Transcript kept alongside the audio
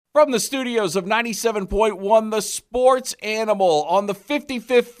From the studios of 97.1, The Sports Animal, on the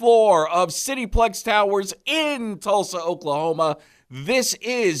 55th floor of Cityplex Towers in Tulsa, Oklahoma, this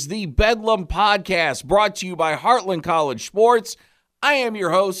is the Bedlam Podcast, brought to you by Heartland College Sports. I am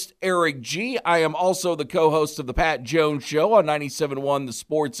your host, Eric G. I am also the co-host of the Pat Jones Show on 97.1, The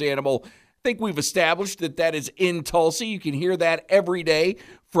Sports Animal. I think we've established that is in Tulsa. You can hear that every day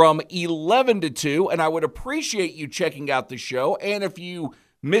from 11 to 2, and I would appreciate you checking out the show. And if you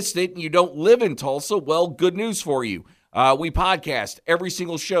missed it and you don't live in Tulsa, well, good news for you. We podcast every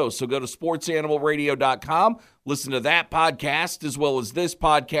single show, so go to sportsanimalradio.com, listen to that podcast as well as this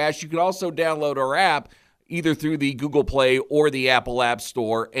podcast. You can also download our app either through the Google Play or the Apple App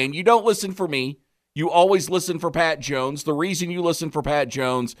Store. And you don't listen for me. You always listen for Pat Jones. The reason you listen for Pat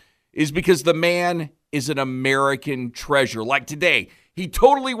Jones is because the man is an American treasure. Like today, he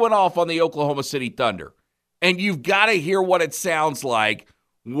totally went off on the Oklahoma City Thunder. And you've got to hear what it sounds like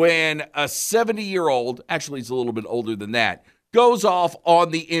when a 70-year-old, actually he's a little bit older than that, goes off on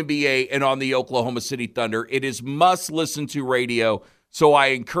the NBA and on the Oklahoma City Thunder. It is must-listen-to radio, so I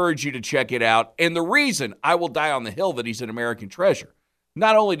encourage you to check it out. And the reason I will die on the hill that he's an American treasure,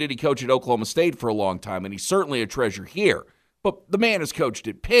 not only did he coach at Oklahoma State for a long time, and he's certainly a treasure here, but the man has coached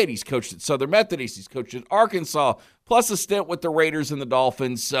at Pitt, he's coached at Southern Methodist, he's coached at Arkansas, plus a stint with the Raiders and the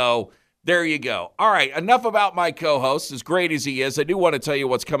Dolphins, so there you go. All right, enough about my co-host, as great as he is. I do want to tell you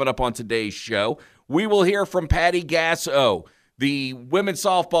what's coming up on today's show. We will hear from Patty Gasso, the women's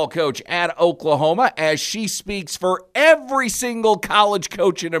softball coach at Oklahoma, as she speaks for every single college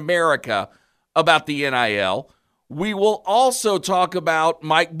coach in America about the NIL. We will also talk about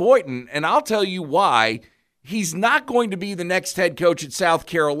Mike Boynton, and I'll tell you why he's not going to be the next head coach at South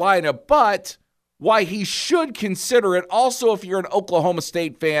Carolina, but why he should consider it. Also, if you're an Oklahoma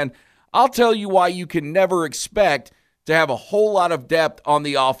State fan, I'll tell you why you can never expect to have a whole lot of depth on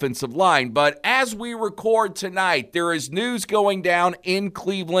the offensive line. But as we record tonight, there is news going down in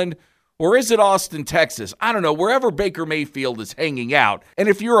Cleveland, or is it Austin, Texas? I don't know, wherever Baker Mayfield is hanging out. And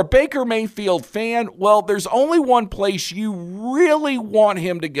if you're a Baker Mayfield fan, well, there's only one place you really want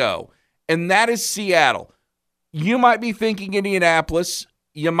him to go, and that is Seattle. You might be thinking Indianapolis.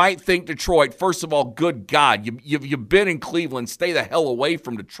 You might think Detroit. First of all, good God, you've been in Cleveland. Stay the hell away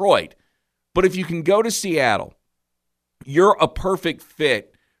from Detroit. But if you can go to Seattle, you're a perfect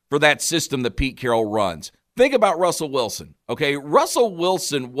fit for that system that Pete Carroll runs. Think about Russell Wilson, okay? Russell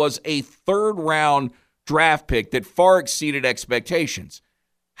Wilson was a third-round draft pick that far exceeded expectations.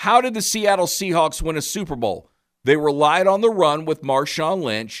 How did the Seattle Seahawks win a Super Bowl? They relied on the run with Marshawn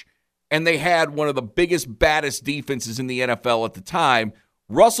Lynch, and they had one of the biggest, baddest defenses in the NFL at the time.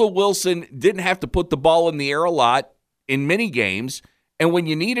 Russell Wilson didn't have to put the ball in the air a lot in many games, and when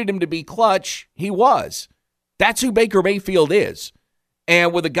you needed him to be clutch, he was. That's who Baker Mayfield is.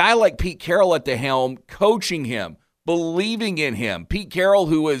 And with a guy like Pete Carroll at the helm, coaching him, believing in him, Pete Carroll,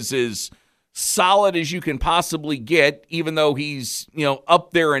 who is as solid as you can possibly get, even though he's,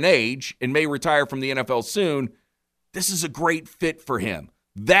 up there in age and may retire from the NFL soon, this is a great fit for him.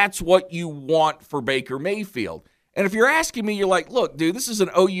 That's what you want for Baker Mayfield. And if you're asking me, you're like, look, dude, this is an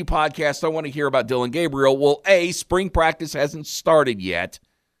OU podcast. I want to hear about Dillon Gabriel. Well, spring practice hasn't started yet.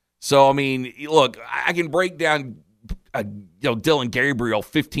 So, look, I can break down, Dillon Gabriel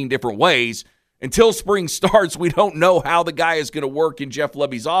 15 different ways. Until spring starts, we don't know how the guy is going to work in Jeff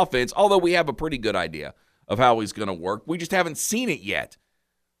Lebby's offense, although we have a pretty good idea of how he's going to work. We just haven't seen it yet.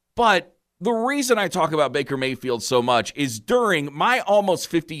 But the reason I talk about Baker Mayfield so much is during my almost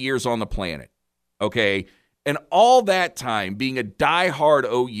 50 years on the planet, okay, and all that time being a diehard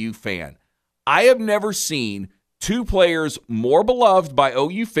OU fan, I have never seen two players more beloved by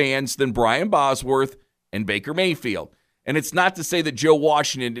OU fans than Brian Bosworth and Baker Mayfield. And it's not to say that Joe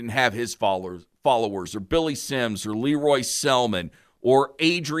Washington didn't have his followers or Billy Sims or Leroy Selman or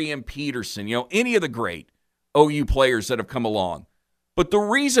Adrian Peterson, any of the great OU players that have come along. But the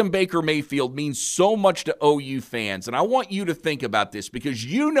reason Baker Mayfield means so much to OU fans, and I want you to think about this because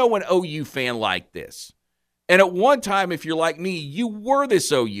you know an OU fan like this. And at one time, if you're like me, you were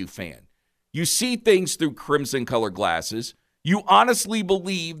this OU fan. You see things through crimson-colored glasses. You honestly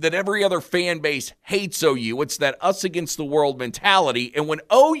believe that every other fan base hates OU. It's that us against the world mentality. And when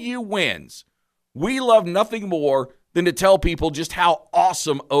OU wins, we love nothing more than to tell people just how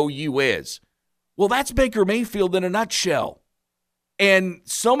awesome OU is. Well, that's Baker Mayfield in a nutshell. And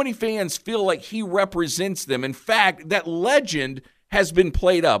so many fans feel like he represents them. In fact, that legend has been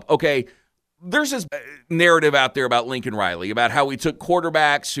played up. Okay, there's this narrative out there about Lincoln Riley, about how he took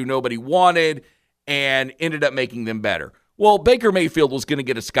quarterbacks who nobody wanted and ended up making them better. Well, Baker Mayfield was going to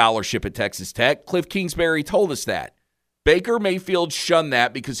get a scholarship at Texas Tech. Cliff Kingsbury told us that. Baker Mayfield shunned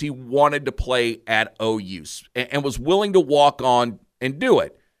that because he wanted to play at OU and was willing to walk on and do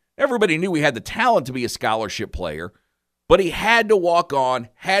it. Everybody knew he had the talent to be a scholarship player, but he had to walk on,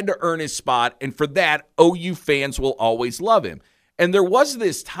 had to earn his spot, and for that, OU fans will always love him. And there was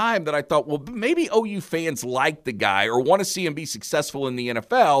this time that I thought, well, maybe OU fans like the guy or want to see him be successful in the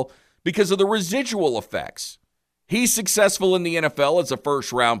NFL because of the residual effects. He's successful in the NFL as a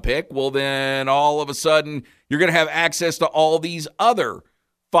first-round pick. Well, then all of a sudden, you're going to have access to all these other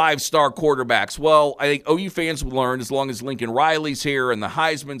five-star quarterbacks. Well, I think OU fans will learn as long as Lincoln Riley's here and the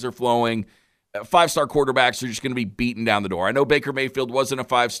Heismans are flowing, five-star quarterbacks are just going to be beaten down the door. I know Baker Mayfield wasn't a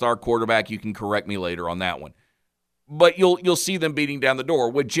five-star quarterback. You can correct me later on that one. But you'll see them beating down the door.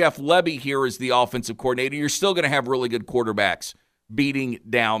 With Jeff Lebby here as the offensive coordinator, you're still going to have really good quarterbacks beating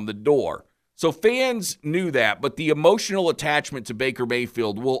down the door. So fans knew that, but the emotional attachment to Baker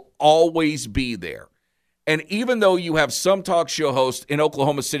Mayfield will always be there. And even though you have some talk show host in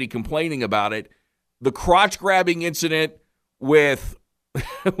Oklahoma City complaining about it, the crotch-grabbing incident with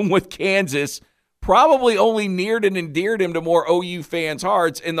Kansas probably only neared and endeared him to more OU fans'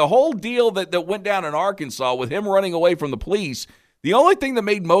 hearts. And the whole deal that went down in Arkansas with him running away from the police, the only thing that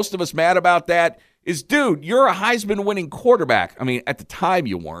made most of us mad about that is, dude, you're a Heisman-winning quarterback. I mean, at the time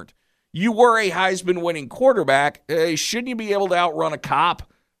you weren't. You were a Heisman-winning quarterback. Shouldn't you be able to outrun a cop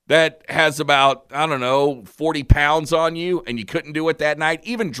that has about, 40 pounds on you, and you couldn't do it that night?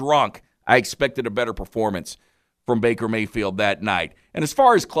 Even drunk, I expected a better performance from Baker Mayfield that night. And as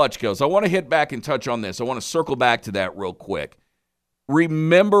far as clutch goes, I want to hit back and touch on this. I want to circle back to that real quick.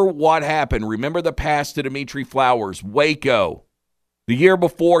 Remember what happened. Remember the pass to Dimitri Flowers, Waco, the year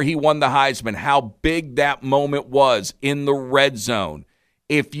before he won the Heisman, how big that moment was in the red zone.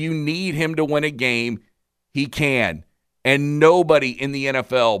 If you need him to win a game, he can. And nobody in the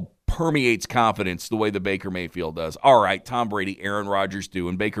NFL permeates confidence the way that Baker Mayfield does. All right, Tom Brady, Aaron Rodgers do,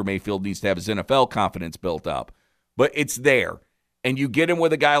 and Baker Mayfield needs to have his NFL confidence built up. But it's there. And you get him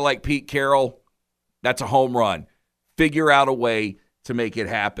with a guy like Pete Carroll, that's a home run. Figure out a way to make it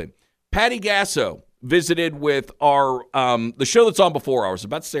happen. Patty Gasso visited with our the show that's on before ours. I was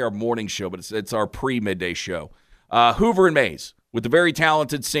about to say our morning show, but it's our pre-midday show. Hoover and Mays, with the very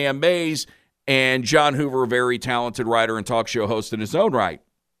talented Sam Mays and John Hoover, a very talented writer and talk show host in his own right.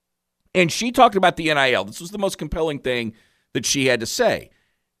 And she talked about the NIL. This was the most compelling thing that she had to say.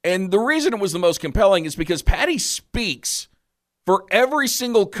 And the reason it was the most compelling is because Patty speaks for every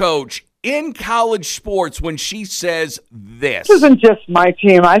single coach in college sports when she says this. This isn't just my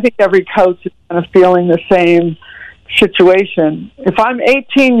team. I think every coach is kind of feeling the same situation. If I'm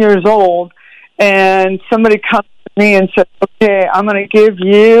 18 years old and somebody comes to me and says, okay, I'm going to give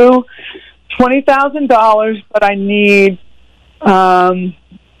you $20,000, but I need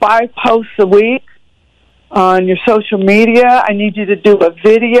 5 posts a week on your social media. I need you to do a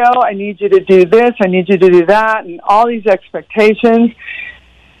video. I need you to do this. I need you to do that, and all these expectations.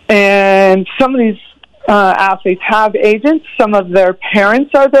 And some of these athletes have agents. Some of their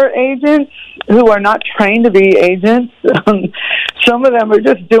parents are their agents who are not trained to be agents. Some of them are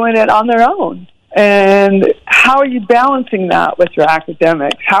just doing it on their own. And how are you balancing that with your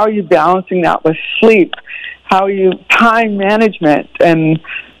academics? How are you balancing that with sleep? How are you time management and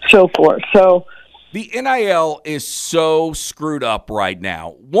so forth? So the NIL is so screwed up right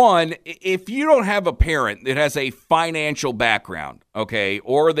now. One, if you don't have a parent that has a financial background, okay,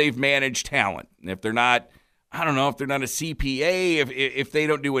 or they've managed talent, if they're not, if they're not a CPA, if they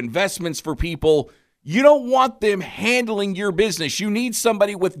don't do investments for people, you don't want them handling your business. You need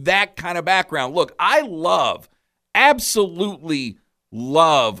somebody with that kind of background. Look, I absolutely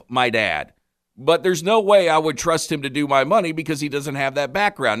love my dad, but there's no way I would trust him to do my money because he doesn't have that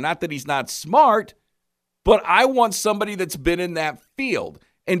background. Not that he's not smart, but I want somebody that's been in that field.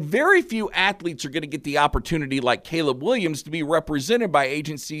 And very few athletes are going to get the opportunity like Caleb Williams to be represented by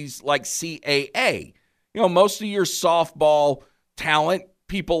agencies like CAA. Most of your softball talent,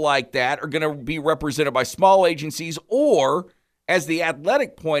 people like that, are going to be represented by small agencies, or, as The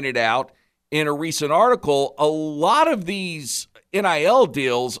Athletic pointed out in a recent article, a lot of these NIL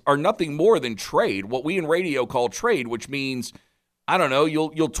deals are nothing more than trade, what we in radio call trade, which means,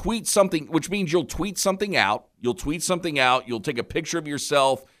 you'll tweet something, which means you'll tweet something out. You'll take a picture of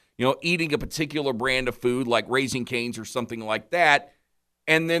yourself, eating a particular brand of food like Raising Cane's or something like that,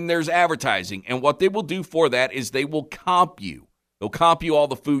 and then there's advertising. And what they will do for that is they will comp you. They'll comp you all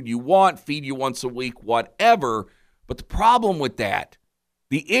the food you want, feed you once a week, whatever. But the problem with that,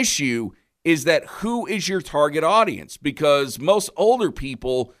 the issue is that who is your target audience? Because most older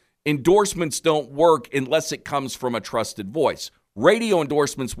people, endorsements don't work unless it comes from a trusted voice. Radio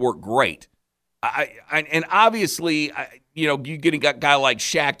endorsements work great. And obviously, you getting a guy like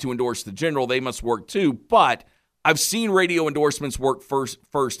Shaq to endorse the General, they must work too. But I've seen radio endorsements work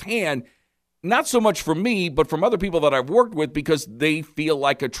firsthand, not so much from me, but from other people that I've worked with because they feel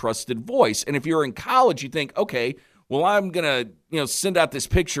like a trusted voice. And if you're in college, you think, okay, well, I'm going to send out this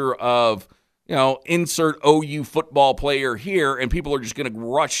picture of insert OU football player here, and people are just going to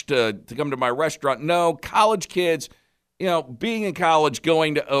rush to come to my restaurant. No, college kids, being in college,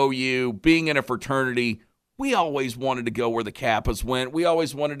 going to OU, being in a fraternity, we always wanted to go where the Kappas went. We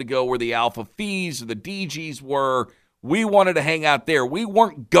always wanted to go where the Alpha Phis or the DGs were. We wanted to hang out there. We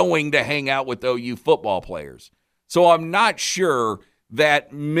weren't going to hang out with OU football players. So I'm not sure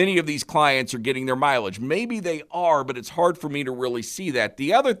that many of these clients are getting their mileage. Maybe they are, but it's hard for me to really see that.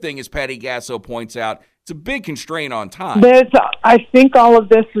 The other thing, as Patty Gasso points out, it's a big constraint on time. I think all of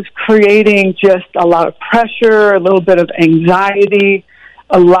this is creating just a lot of pressure, a little bit of anxiety,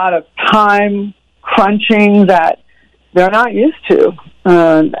 a lot of time crunching that they're not used to.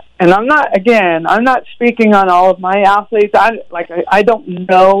 And I'm not speaking on all of my athletes. I don't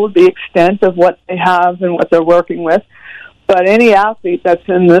know the extent of what they have and what they're working with. But any athlete that's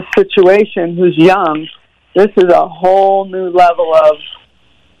in this situation who's young, this is a whole new level of,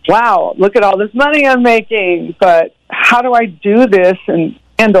 wow, look at all this money I'm making, but how do I do this and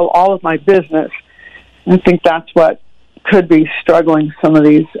handle all of my business? I think that's what could be struggling some of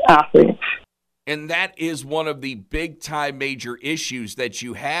these athletes. And that is one of the big-time major issues that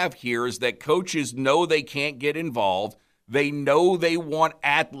you have here is that coaches know they can't get involved. They know they want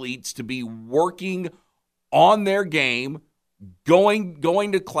athletes to be working on their game,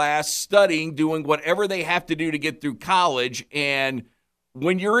 going to class, studying, doing whatever they have to do to get through college. And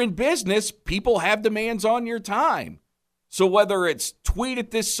when you're in business, people have demands on your time. So whether it's tweet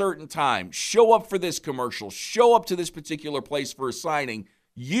at this certain time, show up for this commercial, show up to this particular place for a signing,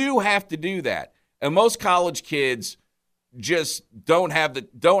 you have to do that. And most college kids just don't have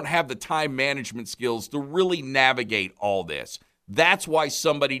the time management skills to really navigate all this. That's why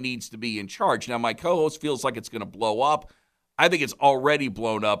somebody needs to be in charge. Now, my co-host feels like it's going to blow up. I think it's already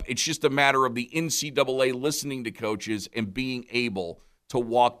blown up. It's just a matter of the NCAA listening to coaches and being able to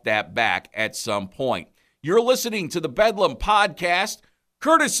walk that back at some point. You're listening to the Bedlam Podcast,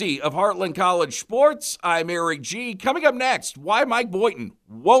 courtesy of Heartland College Sports. I'm Eric G. Coming up next, why Mike Boynton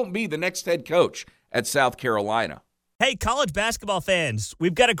won't be the next head coach at South Carolina. Hey, college basketball fans,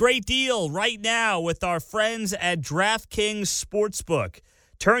 we've got a great deal right now with our friends at DraftKings Sportsbook.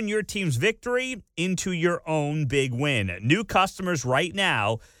 Turn your team's victory into your own big win. New customers right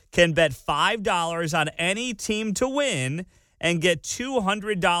now can bet $5 on any team to win and get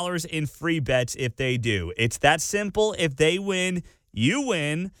 $200 in free bets if they do. It's that simple. If they win, you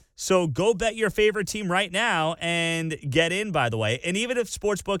win. So go bet your favorite team right now and get in, by the way. And even if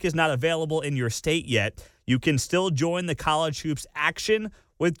Sportsbook is not available in your state yet, you can still join the college hoops action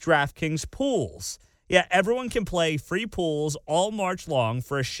with DraftKings Pools. Yeah, everyone can play free pools all March long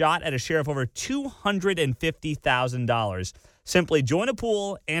for a shot at a share of over $250,000. Simply join a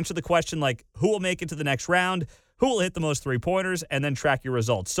pool, answer the question like, who will make it to the next round, who will hit the most three-pointers, and then track your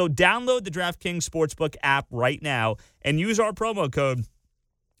results. So download the DraftKings Sportsbook app right now and use our promo code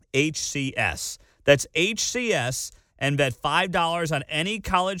HCS. That's HCS, and bet $5 on any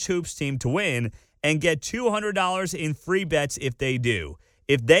college hoops team to win and get $200 in free bets if they do.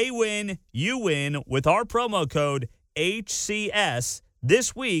 If they win, you win with our promo code HCS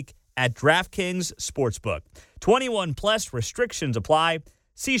this week at DraftKings Sportsbook. 21 plus restrictions apply.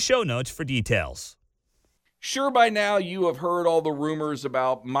 See show notes for details. Sure, by now you have heard all the rumors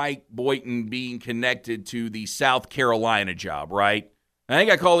about Mike Boynton being connected to the South Carolina job, right? I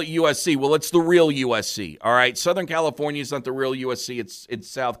think I call it USC. Well, it's the real USC, all right? Southern California is not the real USC. It's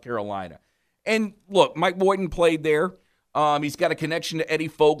South Carolina. And look, Mike Boynton played there. He's got a connection to Eddie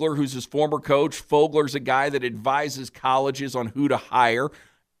Fogler, who's his former coach. Fogler's a guy that advises colleges on who to hire.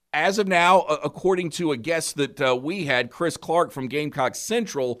 As of now, according to a guest that we had, Chris Clark from Gamecock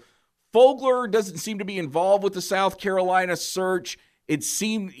Central, Fogler doesn't seem to be involved with the South Carolina search. It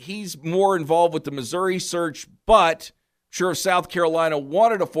seemed he's more involved with the Missouri search, but sure, if South Carolina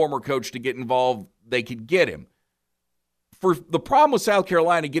wanted a former coach to get involved, they could get him. For the problem with South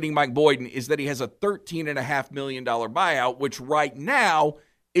Carolina getting Mike Boynton is that he has a $13.5 million buyout, which right now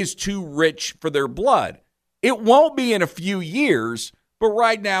is too rich for their blood. It won't be in a few years, but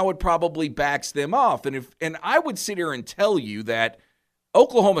right now it probably backs them off. And I would sit here and tell you that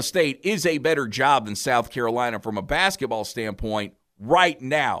Oklahoma State is a better job than South Carolina from a basketball standpoint right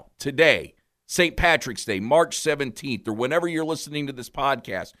now, today, St. Patrick's Day, March 17th, or whenever you're listening to this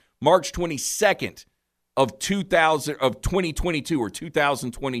podcast, March 22nd of 2022 or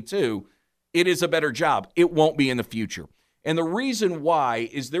 2022, it is a better job. It won't be in the future. And the reason why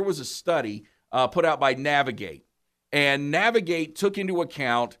is there was a study put out by Navigate. And Navigate took into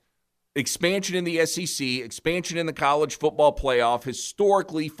account expansion in the SEC, expansion in the college football playoff,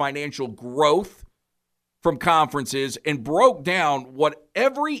 historically financial growth from conferences, and broke down what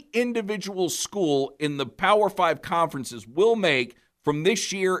every individual school in the Power 5 conferences will make from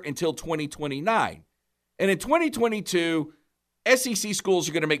this year until 2029. And in 2022, SEC schools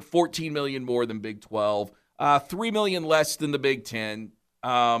are going to make $14 million more than Big 12, $3 million less than the Big 10,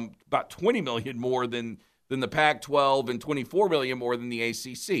 about $20 million more than the Pac-12, and $24 million more than the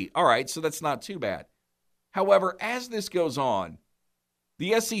ACC. All right, so that's not too bad. However, as this goes on,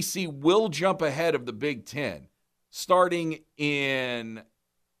 the SEC will jump ahead of the Big 10 starting in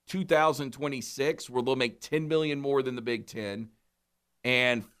 2026, where they'll make $10 million more than the Big 10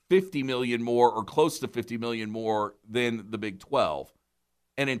 and $50 million more, or close to $50 million more than the Big 12.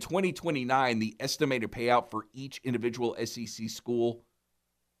 And in 2029, the estimated payout for each individual SEC school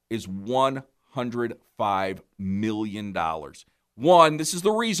is $105 million. This is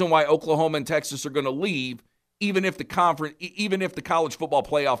the reason why Oklahoma and Texas are going to leave, even if the college football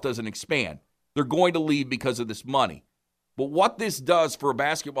playoff doesn't expand. They're going to leave because of this money. But what this does for a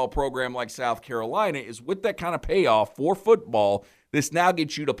basketball program like South Carolina is, with that kind of payoff for football, this now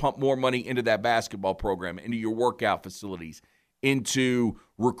gets you to pump more money into that basketball program, into your workout facilities, into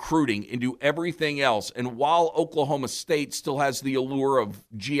recruiting, into everything else. And while Oklahoma State still has the allure of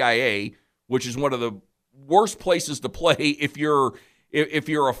GIA, which is one of the worst places to play if you're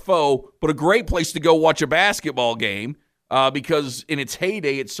a foe, but a great place to go watch a basketball game, because in its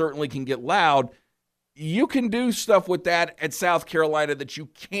heyday, it certainly can get loud. You can do stuff with that at South Carolina that you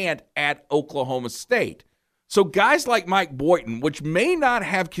can't at Oklahoma State. So guys like Mike Boynton, which may not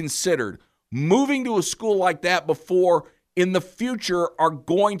have considered moving to a school like that before, in the future are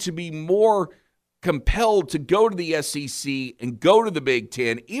going to be more compelled to go to the SEC and go to the Big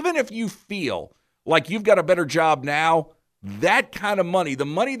Ten, even if you feel like you've got a better job now. That kind of money, the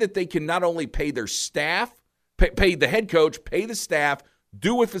money that they can not only pay their staff, pay the head coach, pay the staff,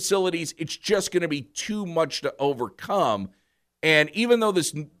 do with facilities, it's just going to be too much to overcome. And even though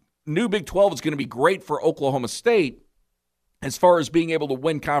this new Big 12 is going to be great for Oklahoma State as far as being able to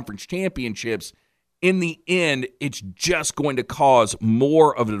win conference championships, in the end, it's just going to cause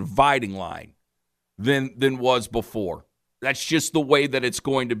more of a dividing line than was before. That's just the way that it's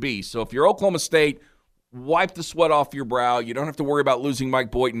going to be. So if you're Oklahoma State, wipe the sweat off your brow. You don't have to worry about losing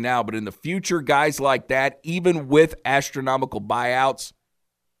Mike Boynton now, but in the future, guys like that, even with astronomical buyouts,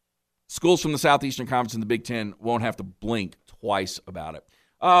 schools from the Southeastern Conference and the Big Ten won't have to blink twice about it.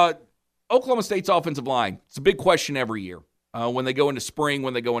 Oklahoma State's offensive line, it's a big question every year. When they go into spring,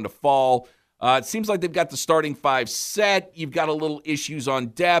 when they go into fall, it seems like they've got the starting five set. You've got a little issues on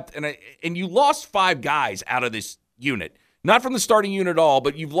depth, and you lost 5 guys out of this unit. Not from the starting unit at all,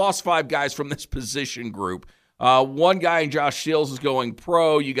 but you've lost 5 guys from this position group. One guy in Josh Shields is going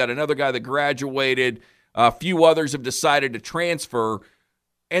pro. You got another guy that graduated. A few others have decided to transfer.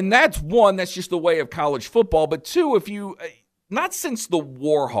 And that's one, that's just the way of college football. But two, not since the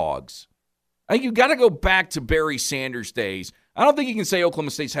Warhogs. I think you've got to go back to Barry Sanders' days. I don't think you can say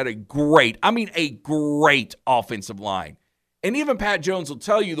Oklahoma State's had a great offensive line. And even Pat Jones will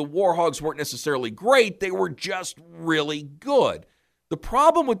tell you the Warhogs weren't necessarily great. They were just really good. The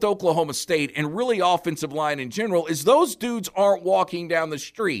problem with Oklahoma State, and really offensive line in general, is those dudes aren't walking down the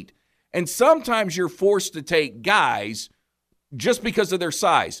street. And sometimes you're forced to take guys just because of their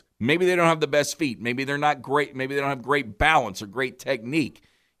size. Maybe they don't have the best feet. Maybe they're not great. Maybe they don't have great balance or great technique.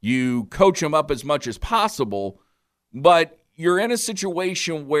 You coach them up as much as possible, but you're in a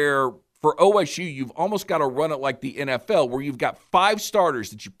situation where for OSU, you've almost got to run it like the NFL, where you've got 5 starters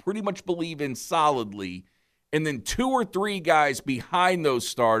that you pretty much believe in solidly, and then 2 or 3 guys behind those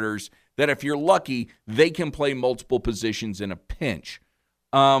starters that, if you're lucky, they can play multiple positions in a pinch.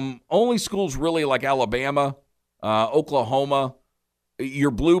 Only schools really like Alabama, Oklahoma,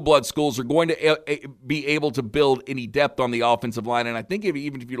 your blue blood schools are going to be able to build any depth on the offensive line. And I think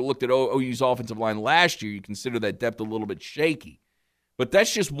even if you looked at OU's offensive line last year, you consider that depth a little bit shaky. But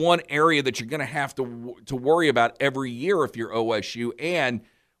that's just one area that you're going to have to worry about every year if you're OSU. And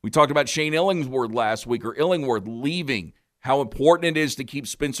we talked about Shane Illingworth last week, or Illingworth leaving, how important it is to keep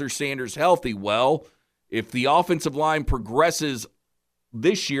Spencer Sanders healthy. Well, if the offensive line progresses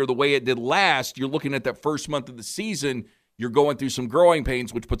this year the way it did last, you're looking at that first month of the season, you're going through some growing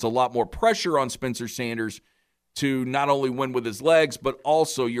pains, which puts a lot more pressure on Spencer Sanders to not only win with his legs, but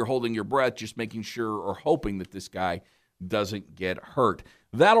also you're holding your breath, just making sure or hoping that this guy doesn't get hurt.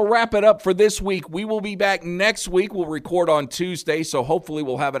 That'll wrap it up for this week. We will be back next week. We'll record on Tuesday, so hopefully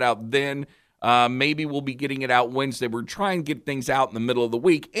we'll have it out then. Maybe we'll be getting it out Wednesday. We're trying to get things out in the middle of the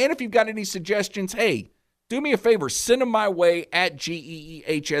week. And if you've got any suggestions, hey, do me a favor. Send them my way at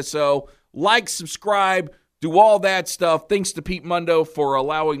GEEHSO. Like, subscribe, do all that stuff. Thanks to Pete Mundo for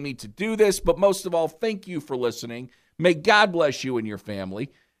allowing me to do this. But most of all, thank you for listening. May God bless you and your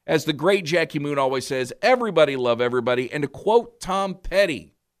family. As the great Jackie Moon always says, everybody love everybody. And to quote Tom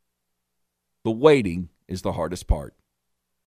Petty, the waiting is the hardest part.